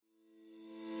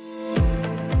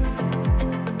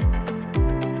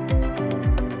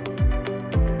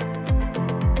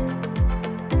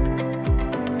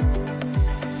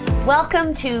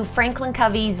Welcome to Franklin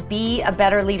Covey's Be a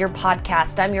Better Leader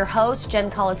podcast. I'm your host,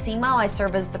 Jen Colosimo. I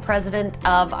serve as the president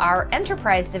of our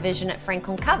enterprise division at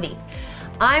Franklin Covey.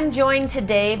 I'm joined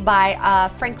today by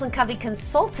Franklin Covey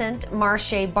consultant,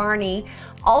 Marche Barney,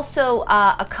 also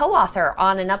a co-author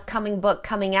on an upcoming book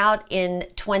coming out in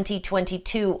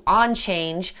 2022 on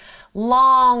change,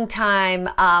 long-time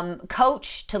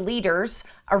coach to leaders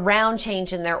around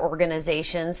change in their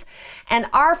organizations. And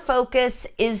our focus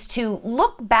is to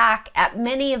look back at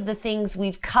many of the things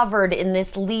we've covered in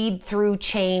this Lead Through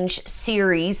Change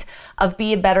series of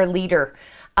Be a Better Leader.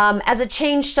 As a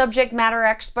change subject matter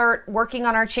expert working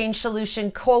on our change solution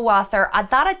co-author, I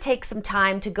thought I'd take some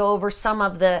time to go over some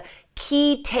of the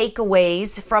key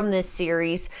takeaways from this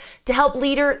series to help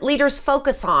leaders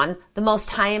focus on the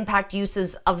most high impact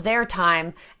uses of their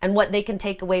time and what they can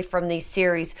take away from these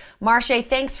series. Marche,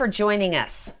 thanks for joining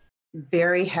us.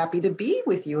 Very happy to be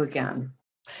with you again.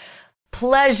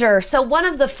 Pleasure. So one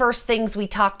of the first things we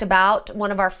talked about,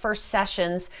 one of our first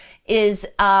sessions, is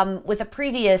with a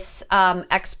previous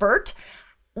expert.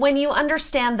 When you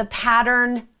understand the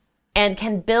pattern and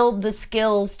can build the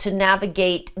skills to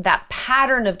navigate that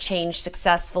pattern of change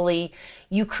successfully,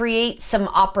 you create some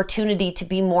opportunity to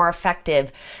be more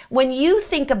effective. When you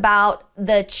think about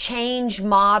the change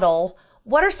model,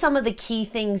 what are some of the key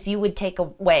things you would take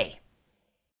away?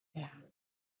 Yeah,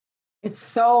 it's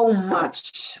so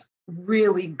much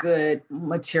really good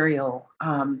material.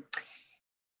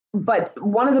 But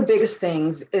one of the biggest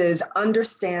things is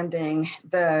understanding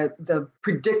the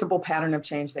predictable pattern of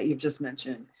change that you've just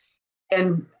mentioned,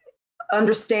 and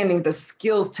understanding the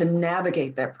skills to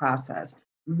navigate that process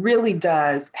really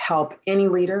does help any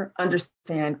leader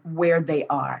understand where they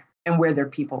are and where their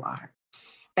people are.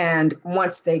 And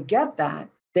once they get that,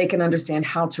 they can understand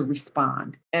how to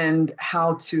respond and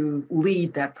how to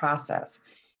lead that process.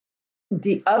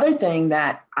 The other thing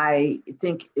that I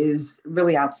think is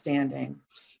really outstanding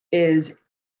is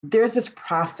there's this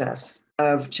process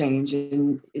of change,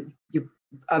 and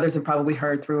others have probably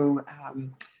heard through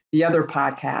the other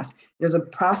podcast. There's a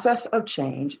process of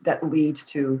change that leads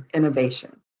to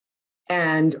innovation.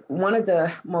 And one of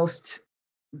the most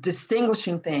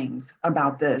distinguishing things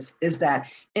about this is that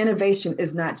innovation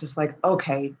is not just like,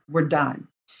 okay, we're done.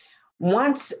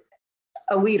 Once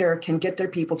a leader can get their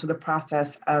people to the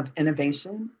process of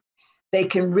innovation, they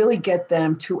can really get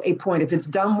them to a point, if it's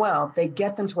done well, they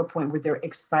get them to a point where they're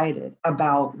excited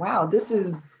about, wow, this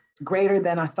is greater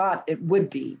than I thought it would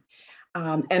be.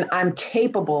 And I'm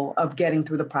capable of getting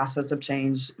through the process of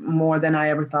change more than I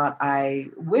ever thought I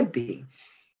would be.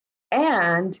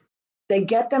 And they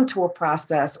get them to a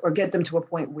process or get them to a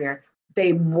point where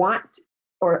they want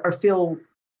or feel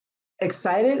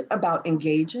excited about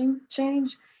engaging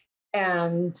change,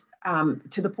 and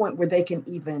to the point where they can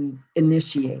even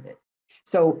initiate it.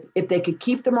 So if they could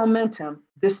keep the momentum,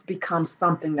 this becomes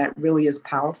something that really is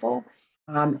powerful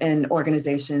in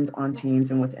organizations, on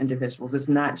teams, and with individuals. It's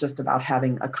not just about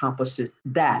having accomplished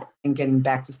that and getting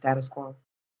back to status quo,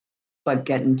 but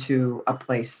getting to a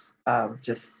place of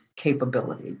just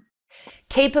capability.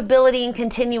 Capability and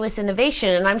continuous innovation.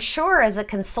 And I'm sure as a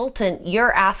consultant,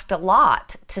 you're asked a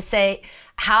lot to say,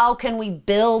 how can we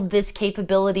build this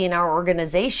capability in our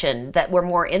organization that we're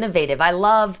more innovative? I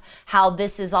love how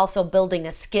this is also building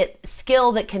a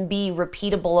skill that can be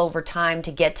repeatable over time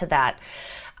to get to that.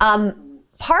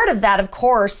 Part of that, of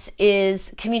course,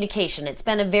 is communication. It's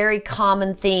been a very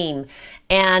common theme,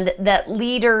 and that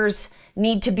leaders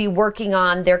need to be working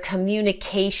on their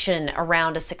communication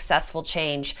around a successful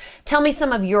change. Tell me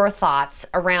some of your thoughts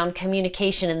around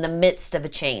communication in the midst of a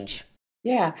change.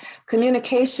 Yeah,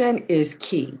 communication is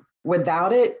key.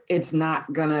 Without it, it's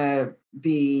not going to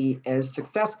be as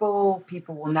successful.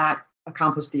 People will not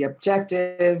accomplish the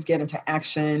objective, get into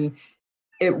action.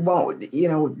 It won't,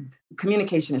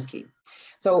 communication is key.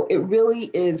 So it really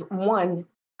is one,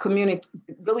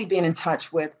 really being in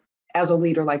touch with, as a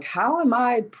leader, like, how am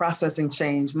I processing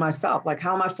change myself? Like,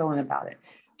 how am I feeling about it?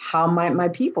 How might my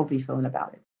people be feeling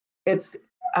about it? It's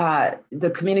the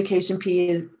communication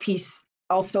piece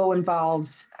also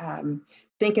involves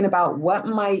thinking about what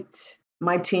might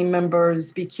my team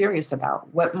members be curious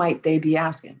about? What might they be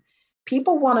asking?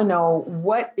 People want to know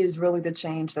what is really the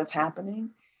change that's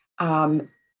happening.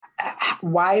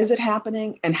 Why is it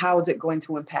happening? And how is it going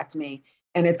to impact me?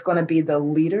 And it's going to be the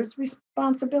leader's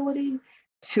responsibility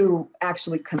to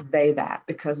actually convey that,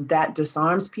 because that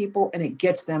disarms people and it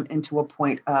gets them into a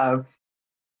point of,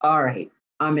 all right,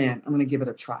 I'm in, I'm going to give it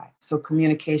a try. So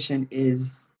communication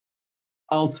is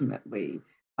ultimately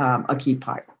a key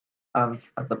part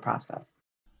of the process.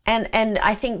 And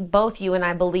I think both you and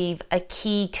I believe a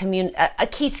key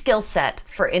skill set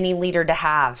for any leader to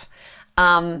have.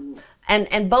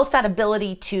 And both that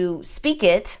ability to speak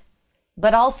it,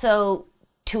 but also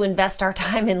to invest our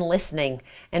time in listening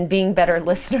and being better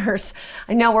listeners.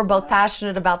 I know we're both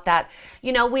passionate about that.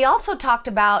 You know, we also talked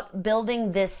about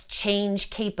building this change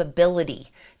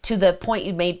capability to the point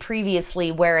you made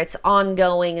previously where it's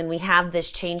ongoing and we have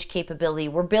this change capability.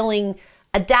 We're building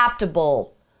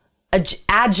adaptable,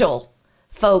 agile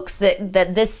folks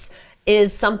that this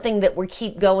is something that we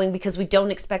keep going because we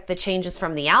don't expect the changes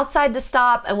from the outside to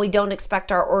stop and we don't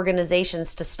expect our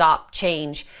organizations to stop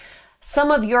change.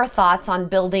 Some of your thoughts on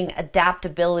building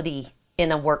adaptability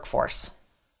in a workforce.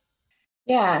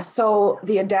 Yeah, so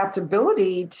the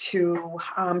adaptability to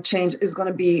change is going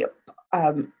to be,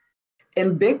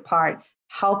 in big part,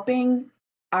 helping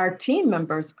our team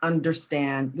members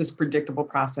understand this predictable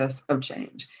process of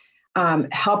change,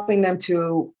 helping them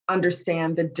to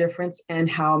understand the difference in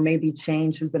how maybe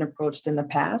change has been approached in the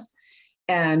past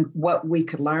and what we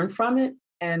could learn from it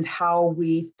and how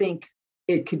we think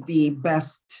it could be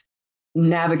best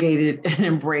navigated and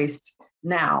embraced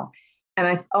now. And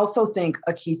I also think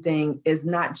a key thing is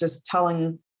not just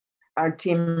telling our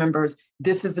team members,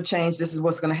 this is the change, this is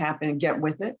what's going to happen, and get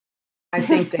with it. I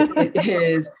think that it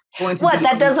is going to What,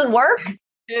 that doesn't work?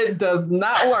 It does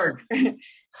not work.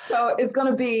 So it's going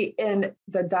to be in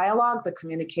the dialogue, the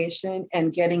communication,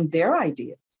 and getting their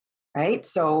ideas, right?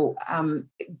 So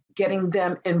getting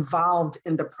them involved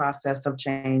in the process of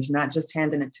change, not just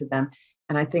handing it to them.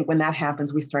 And I think when that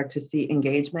happens, we start to see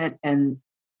engagement and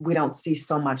we don't see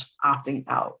so much opting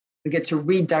out. We get to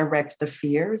redirect the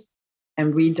fears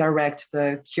and redirect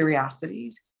the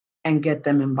curiosities and get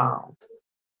them involved.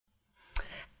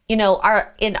 You know,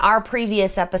 in our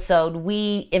previous episode,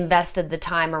 we invested the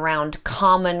time around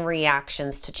common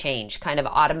reactions to change, kind of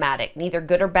automatic, neither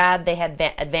good or bad. They had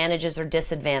advantages or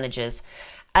disadvantages.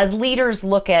 As leaders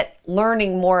look at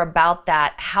learning more about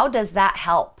that, how does that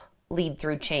help lead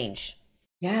through change?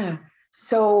 Yeah.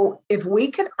 So if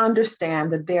we can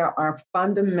understand that there are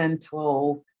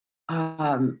fundamental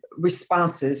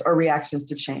responses or reactions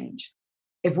to change,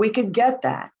 if we could get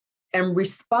that and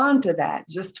respond to that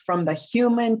just from the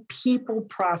human people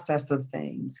process of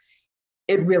things,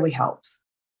 it really helps.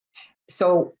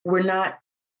 So we're not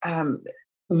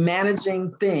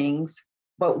managing things,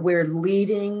 but we're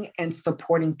leading and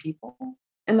supporting people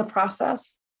in the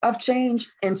process of change.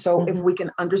 And so if we can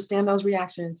understand those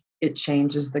reactions, it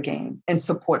changes the game and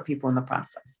support people in the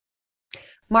process.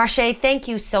 Marsha, thank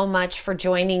you so much for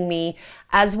joining me.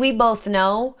 As we both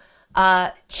know,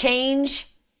 change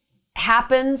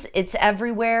happens. It's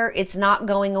everywhere. It's not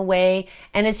going away.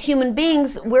 And as human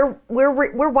beings, we're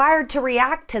wired to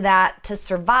react to that to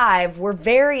survive. We're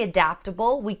very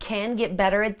adaptable. We can get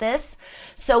better at this.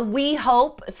 So we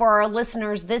hope for our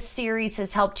listeners, this series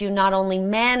has helped you not only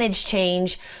manage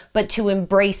change, but to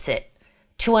embrace it,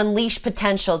 to unleash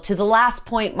potential. To the last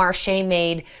point Marsha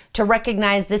made, to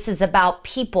recognize this is about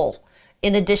people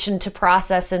in addition to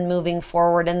process and moving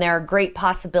forward. And there are great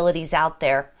possibilities out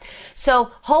there.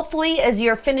 So hopefully as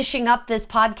you're finishing up this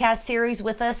podcast series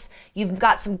with us, you've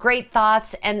got some great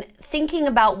thoughts and thinking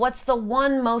about what's the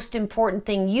one most important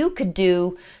thing you could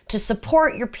do to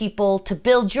support your people, to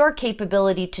build your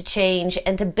capability to change,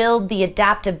 and to build the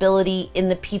adaptability in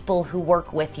the people who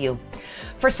work with you.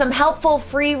 For some helpful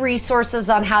free resources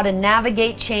on how to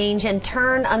navigate change and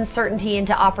turn uncertainty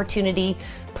into opportunity,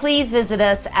 please visit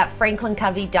us at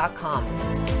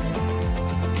franklincovey.com.